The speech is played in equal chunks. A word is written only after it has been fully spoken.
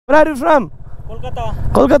Where are you from?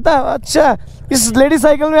 Kolkata. Kolkata, अच्छा। इस lady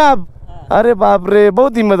cycle में आप? अरे बाप रे,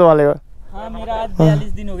 बहुत हिम्मत वाले हो। हाँ, मेरा आज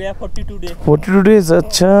 42 दिन हो गया, 42 डेज। 42 days,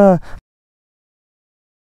 अच्छा।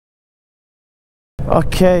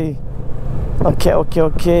 Okay.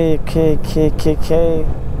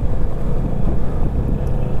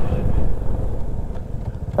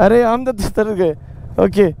 अरे हम तो तर गए।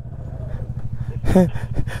 ओके।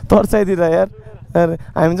 तर्साइदिएर यार। अरे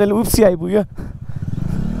हामी चाहिँ उप्सी आइपुग्यो।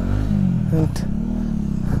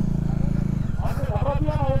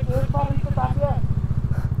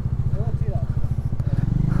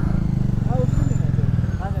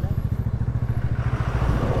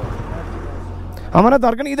 हमारा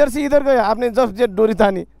धड़कन इधर से इधर गया। आपने जब ये डोरी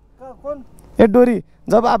तानी, कौन? ये डोरी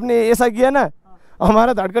जब आपने ऐसा किया ना,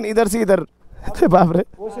 हमारा धड़कन इधर से इधर। बाप रे,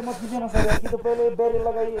 वैसे मत कीजिए ना सर, कि तो पहले बैरियर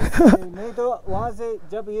लगाइए। नहीं तो वहाँ से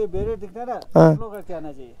जब ये बैरियर दिखता है ना, फ्लो करके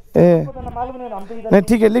आना चाहिए। हमको तो मालूम नहीं, हम तो इधर। नहीं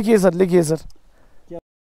ठीक है, लिखिए सर, लिखिए सर।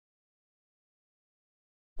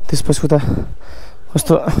 त्यसपछि उता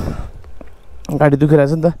कस्तो गाडी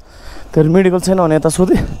दुखिरहेछ नि त। त्यो मेडिकल छैन भने यता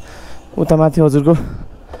सोधेँ। उता माथि हजुरको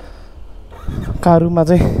कारुमा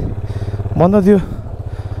चाहिँ बन्द थियो।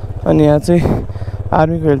 अनि यहाँ चाहिँ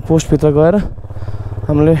आर्मीको हेल्थ पोस्टभित्र गएर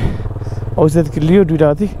हामीले औषध लियो 2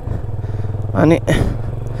 राति। अनि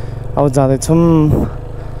अब जाँदैछौँ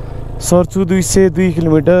सर्चु 202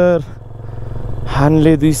 किलोमिटर,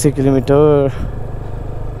 हानले 200 किलोमिटर।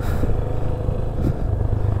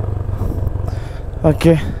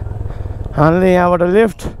 ओके, हानले यहाँबाट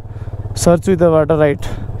लेफ्ट, सर्चु यताबाट राइट।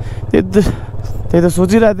 त्यही त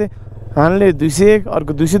सोचिरहेको थिएँ, हानले 201,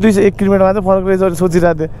 अर्को 201 किलोमिटर मात्रै फरक रहेछ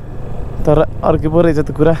सोचिरहेको थिएँ। तर अर्कै पो रहेछ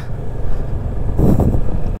त कुरा।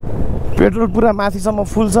 पेट्रोल पुरा माथिसम्म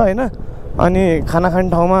फुल छ होइन। अनि खाना खाने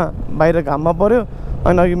ठाउँमा बाहिर घाममा पऱ्यो।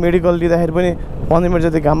 अनि अघि मेडिकल लिँदाखेरि पनि 15 मिनट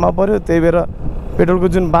जति घाममा पऱ्यो। त्यही भएर पेट्रोलको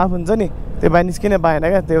जुन बाफ हुन्छ नि, त्यो बाहिर निस्किनै पाएन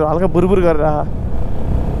क्या। त्यही भएर हल्का बुरबुर गरेर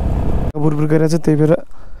चाहिँ, त्यही भएर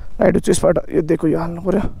राइट चेस्टबाट यो दिएको यो हाल्नु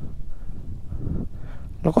पऱ्यो।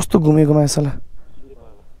 ल कस्तो घुमेको माछालाई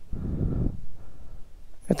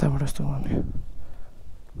यताबाट यस्तो घुम्ने।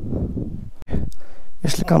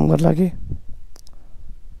 यसले काम गर्ला कि?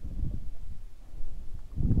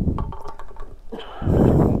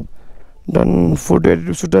 Done food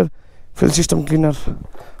additive sweater fuel system cleaner.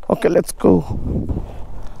 Okay, let's go.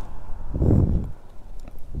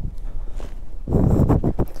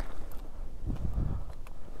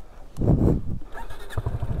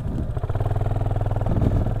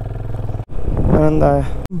 आनन्द आयो।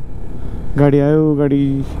 गाडी आयो,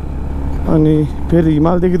 गाडी अनि फेरि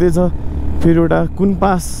हिमाल देखिँदैछ। फेरि एउटा कुन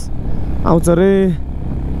पास आउँछ रे।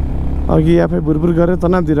 अघि आफै भुरभुर गरेर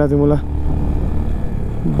तनाव दिइरहेको थियो मलाई।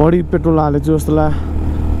 बढी पेट्रोल हालेछु जस्तो लाग्यो।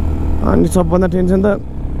 अनि सबभन्दा टेन्सन त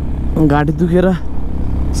घाँटी दुखेर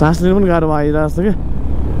सास लिनु पनि गाह्रो भइरहेको जस्तो क्या।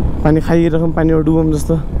 पानी खाइरहेको पानीमा डुबौँ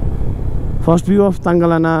जस्तो। First view of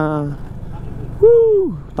ताङ्गालाना।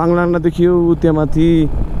 ताङ्गालाना देखियो त्यहाँ माथि,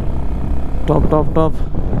 टप टप टप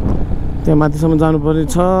त्यहाँ माथिसम्म जानुपर्ने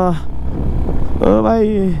छ। ओ भाइ,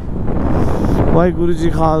 वाहिगुरुजी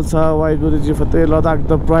खालसा, वाहिगुरुजी फतेह, Ladakh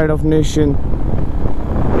the pride of nation.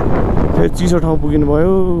 फेरि चिसो ठाउँ पुगिनु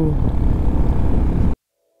भयो।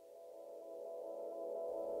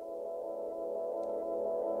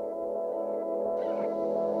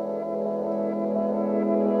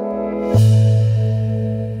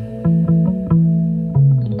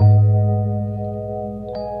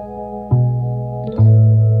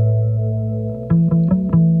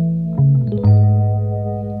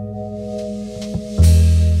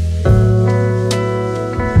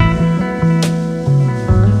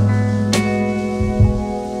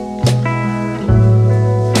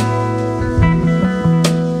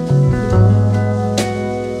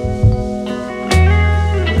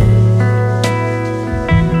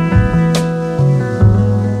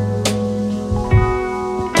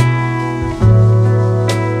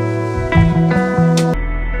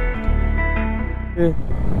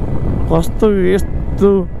 कस्तो यस्तो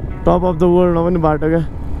टप अफ द वर्ल्डमा पनि बाटो क्या।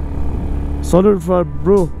 Salute for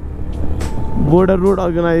bro, border road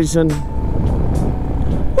organisation.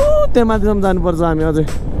 त्यहाँ माथिसम्म जानुपर्छ हामी अझै।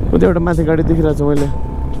 उता एउटा माथि गाडी देखिरहेको छु मैले।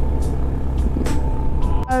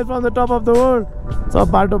 From the top of the world.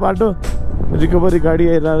 सब बाटो बाटो रिकभरी गाडी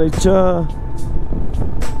आइरहेको रहेछ।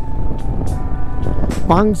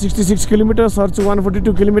 पाङ 66 किलोमिटर, सर्चु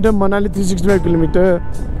 142 किलोमिटर, मनाली 365 किलोमिटर।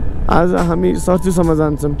 आज हामी सर्चुसम्म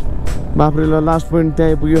जान्छौँ। बाफ्रे, ल लास्ट पोइन्ट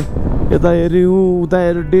त्यहाँ आइपुग्यो। यता हेऱ्यौँ, उता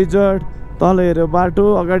हेऱ्यो डेजर्ट, तल हेऱ्यो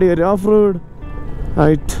बाटो, अगाडि हेऱ्यो अफ रोड।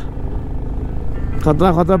 हाइट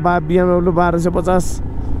खतरा खतरा BMW 1250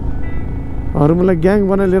 मलाई ग्याङ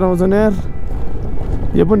बनाएर लिएर आउँछन् यार।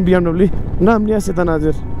 यो पनि BMW नाम लिया सेता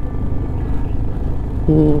हजुर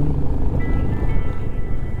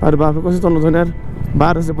अरे बाप रे कसरी चलाउँछ नि यार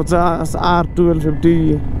 1250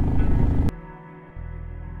 R1250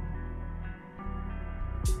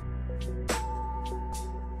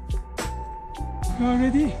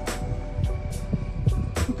 Ready?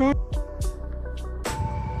 Go.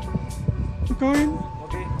 Going.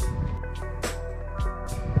 Okay.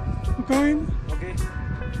 Going. Okay.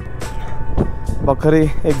 भर्खरै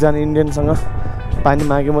एकजना इन्डियनसँग पानी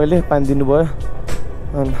मागेँ मैले पानी दिनुभयो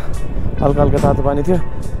अनि हल्का हल्का तातो पानी थियो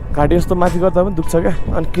घाँटी यस्तो माथि गर्दा पनि दुख्छ क्या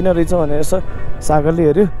अनि किन रहेछ भनेर यसो सागरले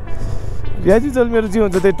हेऱ्यो याजिचल मेरो जीवन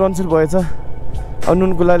चाहिँ त्यही टन्सिल भएछ अब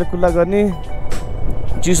नुन कुल्ला गर्ने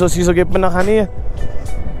चिसो केही पनि नखाने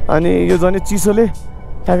अनि यो झन् चिसोले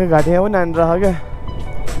ठ्याक्कै घाँटीमा पनि हानिरह क्या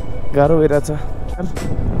गाह्रो भइरहेछ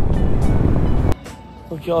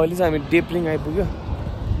ओके अहिले चाहिँ हामी डेप्लिङ आइपुग्यो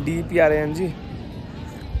DPRNG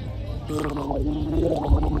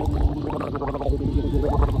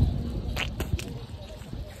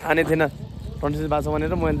खाने थिएन टन्सिल भएको छ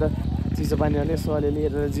भनेर मैले त चिसो पानी हालेँ यसो अलिअलि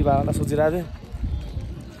हेरेर जिभाहरूलाई सोचिरहेको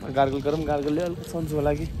थिएँ गार्गल गरौँ गार्गलले अलिक सन्चो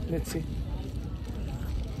होला कि लेट्स सी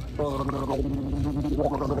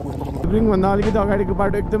भन्दा अलिकति अगाडिको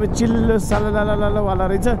बाटो एकदमै चिल्लो सालालालावाला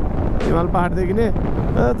रहेछ हिमाल पहाडदेखि नै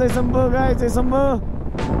जय शम्भो गाई जय शम्भो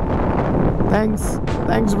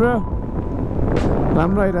थ्याङ्क्स ब्रो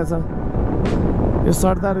राम्रो आइरहेछ यो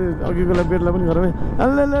सरदार अघिकोलाई बेरलाई पनि गरौँ है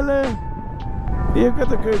यो के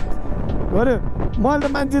त गऱ्यो मैले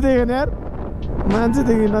त मान्छे देखेन यार मान्छे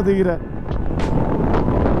नदेखिर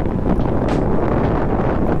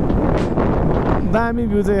दामी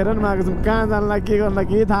भ्यू चाहिँ हेर न आएको छौँ कहाँ जानला के गर्ला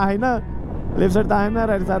केही थाहा छैन लेफ्ट साइड थाहा छैन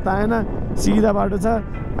राइट साइड थाहा छैन सिधा बाटो छ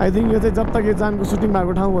आई थिङ्क यो चाहिँ जब तक यो जानको सुटिङ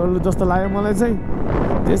भएको ठाउँहरू जस्तो लाग्यो मलाई चाहिँ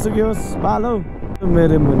त्यसो कि होस् बालो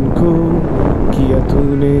मेरे मन को किया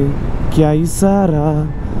तूने क्या इशारा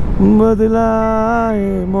बदलाए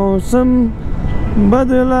मौसम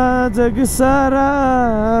बदला जग सारा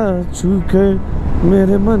छूकर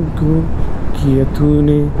मेरे मन को किया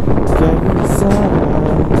तूने क्या इशारा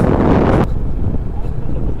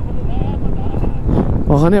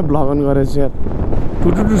भखनै भ्लग अन गरेछ यार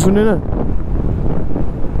टुटुटु सुनेन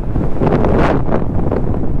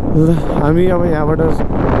ल हामी अब यहाँबाट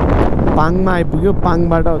पाङमा आइपुग्यो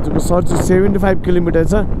पाङबाट हजुरको सर्चु 75 किलोमिटर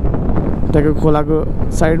छ त्यहाँको खोलाको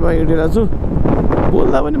साइडमा हिँडिरहेको छु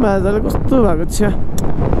बोल्दा पनि माझाले कस्तो भएको छ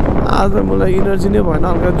आज मलाई इनर्जी नै भएन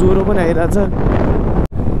हल्का ज्वरो पनि आइरहेछ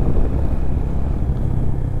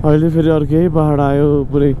अहिले फेरि अर्कै पहाड आयो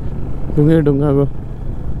पुरै ढुङ्गाको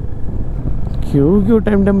के हो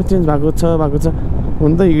टाइममा चेन्ज भएको छ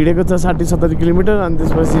हुन त हिँडेको छ 60-70 किलोमिटर अनि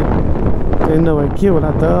त्यसपछि चेन्ज नभए के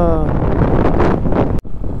होला त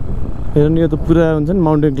हेर नि यो त पुरा हुन्छ नि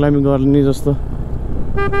माउन्टेन क्लाइम्बिङ गर्ने जस्तो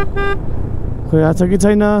कोही आएको छ कि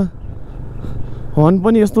छैन हर्न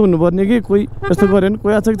पनि यस्तो हुनुपर्ने कि कोही यस्तो गऱ्यो भने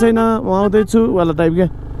कोही आएको छ कि छैन म आउँदैछु वाला टाइप क्या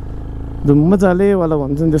धुम्म चाले वाला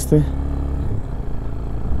भन्छ नि त्यस्तै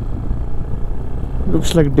looks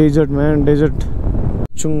like desert man desert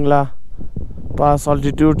चुङ्ला pass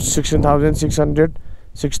altitude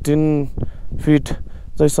 16,616 fit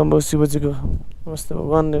जय शम्भो शिवजीको नमस्ते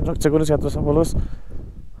भगवान रक्षा गर्नुहोस् यात्रा सफल होस्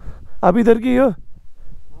आप इधर की हो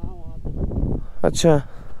अच्छा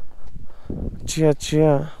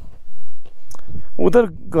उधर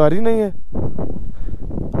घर ही नहीं है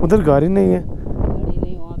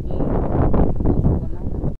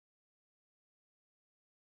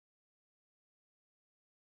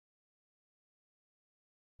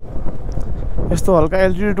यस्तो हल्का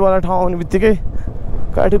एल्टिट्युड वाला ठाउँ आउने बित्तिकै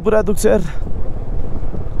काठी पुरा दुख्छ यार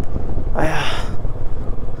आया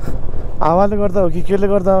हावाले गर्दा हो कि केले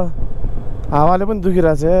गर्दा हो हावाले पनि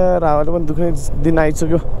दुखिरहेको छ यार हावाले पनि दुख्ने दिन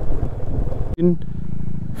आइसक्यो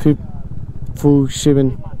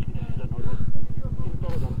 4-7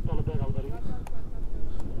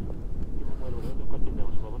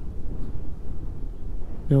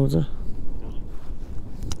 भ्याउँछ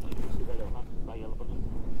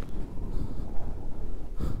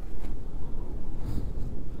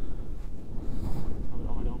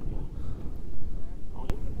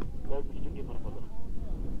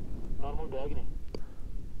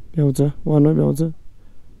भ्याउँछ वानमा भ्याउँछ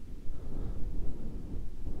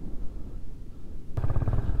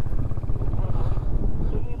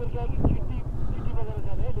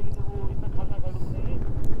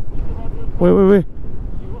ओए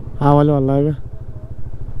हावाले हल्ला क्या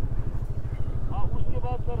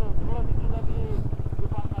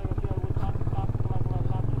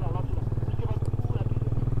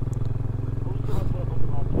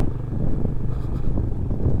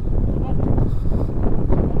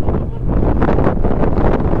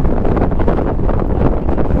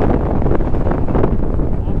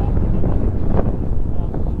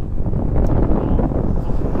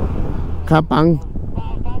खापाङ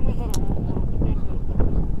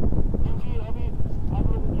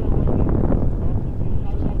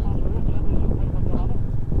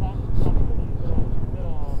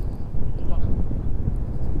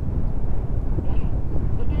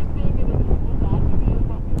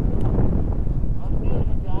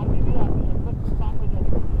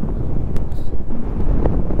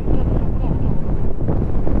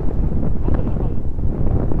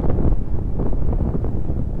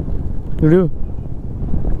भिडियो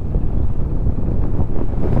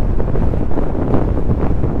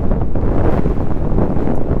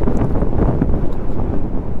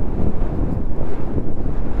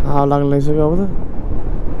हावा लाग्न लागिसक्यो अब त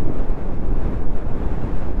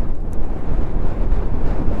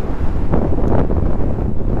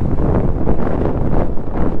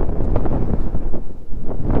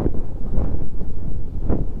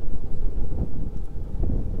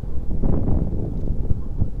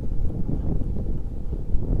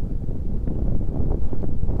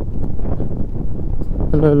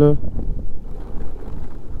hello hello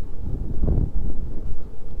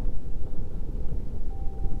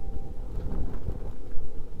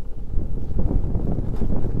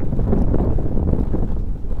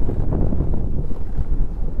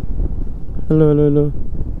hello hello hello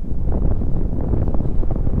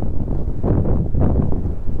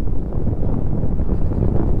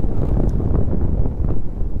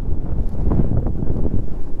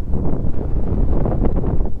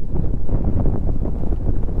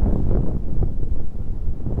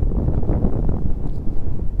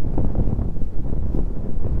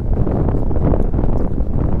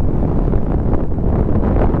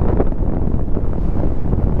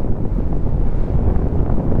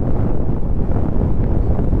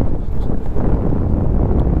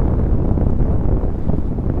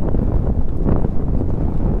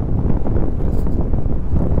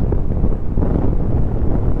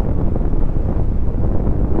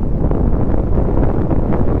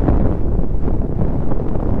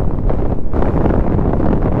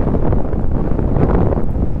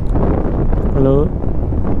hello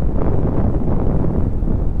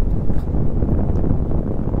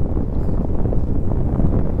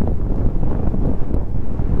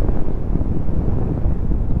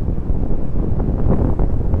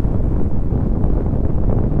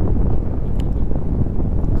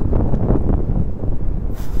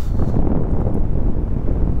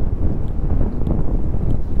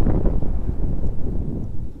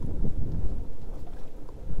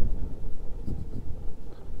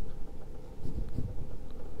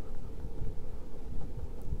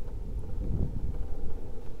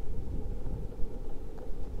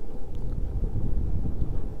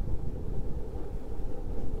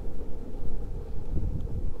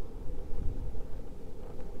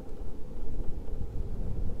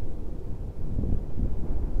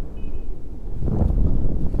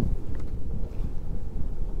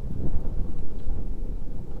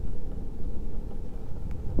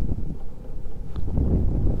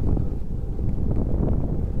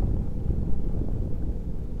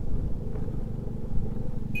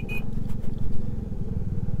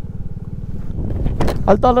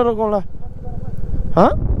अलि तल रोकौँला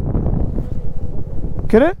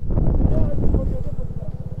के अरे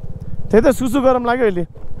त्यही त सुसु गरम लाग्यो अहिले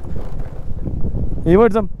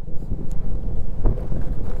यहीँबाट जाऊँ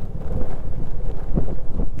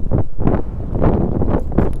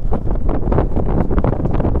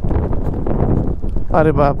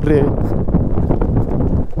अरे बाप रे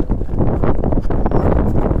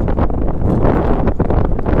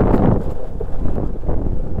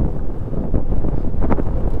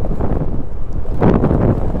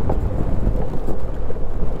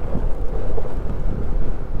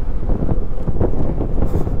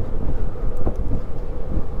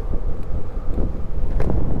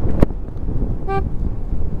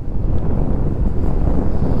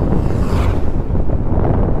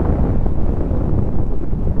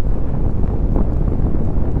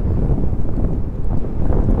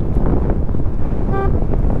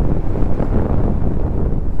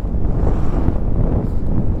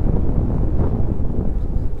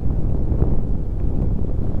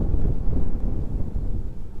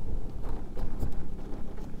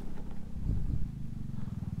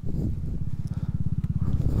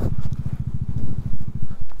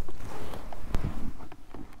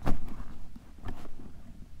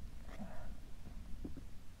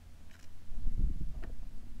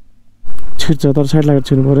छिर्छ तर साइड लागेर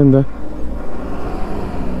छिर्नु पऱ्यो नि त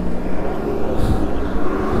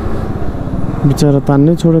बिचरा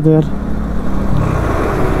तान्नै छोड्यो त यार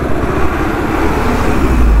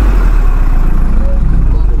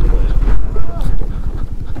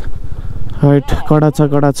हाइट कडा छ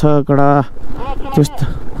त्यस्तो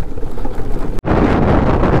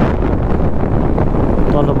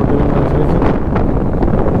तलपट्टि पनि मान्छे रहेछ।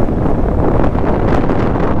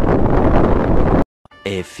 A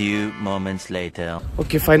few moments later.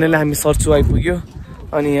 Okay finally हामी सर्चु आइपुग्यो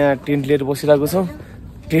अनि यहाँ टेन्ट लिएर बसिरहेको छौँ।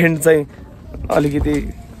 टेन्ट चाहिँ अलिकति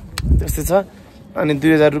त्यस्तै छ अनि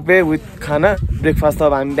 2000 रुपियाँ विथ खाना ब्रेकफास्ट त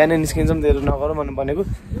अब हामी बिहानै निस्किन्छौँ धेरै नगरौँ भनेर भनेको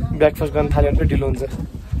ब्रेकफास्ट गर्न थाल्यो भने ढिलो हुन्छ।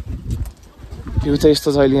 भ्यू चाहिँ यस्तो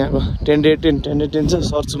छ अहिले यहाँको टेन्ट छ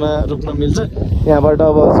सर्चमा रोक्न मिल्छ यहाँबाट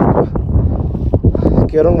अब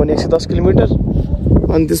केरङ भने 110 किलोमिटर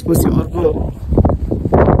अनि त्यसपछि अर्को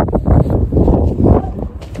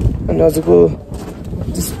अनि अझको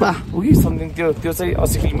जिस्पा हो कि समथिङ त्यो चाहिँ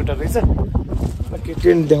 80 किलोमिटर रहेछ। के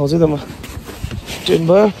टेन्ट देखाउँछु त म टेन्ट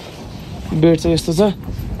भयो बेड चाहिँ यस्तो छ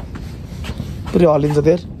पुरै हलिन्छ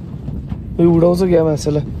त्यहाँ उयो उडाउँछ क्या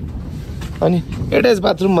मान्छेलाई अनि एट्याच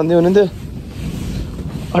बाथरुम भन्दै हुनुहुन्थ्यो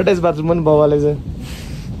अट्याच बाथरुम पनि बाबाले चाहिँ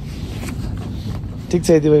ठिक छ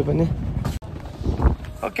यति भए पनि।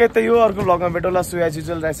 ओके त यो अर्को भ्लगमा भेटौँला so as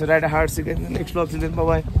usual ride hard सिकाइदिनु नेक्स्ट भ्लग चाहिँ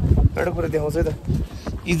बाबा एउटा कुरा देखाउँछु है त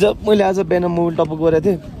हिजो मैले आज बिहान मोबाइल टपअप गरेको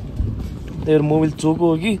थिएँ त्यही मोबाइल चोको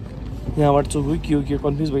हो कि यहाँबाट चोको हो कि के हो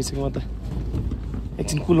कन्फ्युज भइसक्यो म त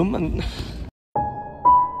एकछिन कुलौँ